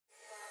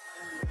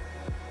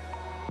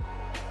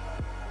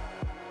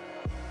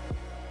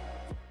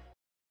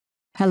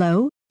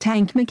Hello,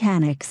 tank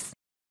mechanics.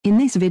 In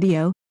this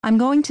video, I'm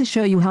going to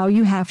show you how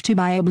you have to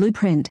buy a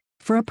blueprint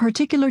for a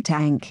particular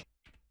tank.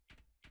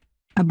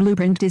 A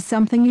blueprint is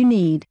something you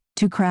need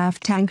to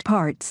craft tank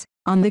parts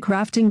on the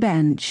crafting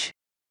bench.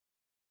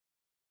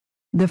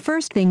 The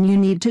first thing you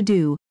need to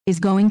do is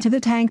going to the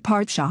tank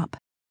part shop.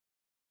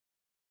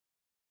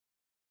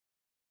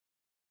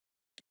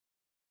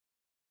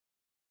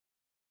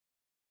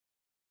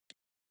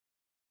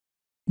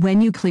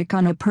 When you click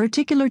on a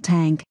particular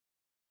tank,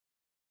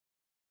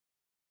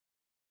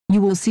 you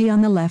will see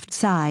on the left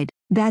side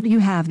that you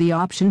have the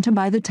option to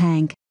buy the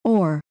tank,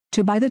 or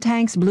to buy the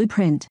tank's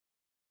blueprint.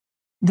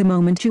 The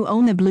moment you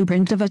own the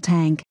blueprint of a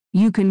tank,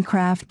 you can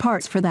craft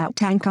parts for that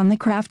tank on the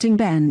crafting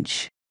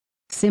bench.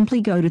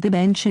 Simply go to the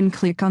bench and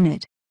click on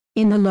it.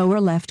 In the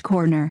lower left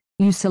corner,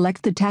 you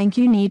select the tank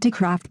you need to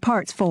craft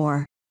parts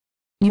for.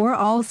 You're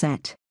all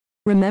set.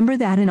 Remember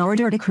that in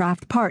order to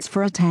craft parts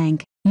for a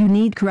tank, you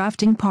need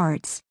crafting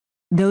parts.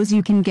 Those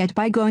you can get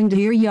by going to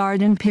your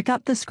yard and pick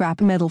up the scrap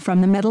metal from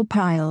the metal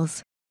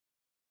piles.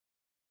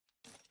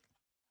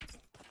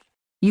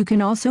 You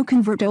can also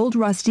convert old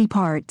rusty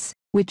parts,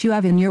 which you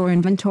have in your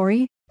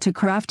inventory, to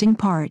crafting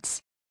parts.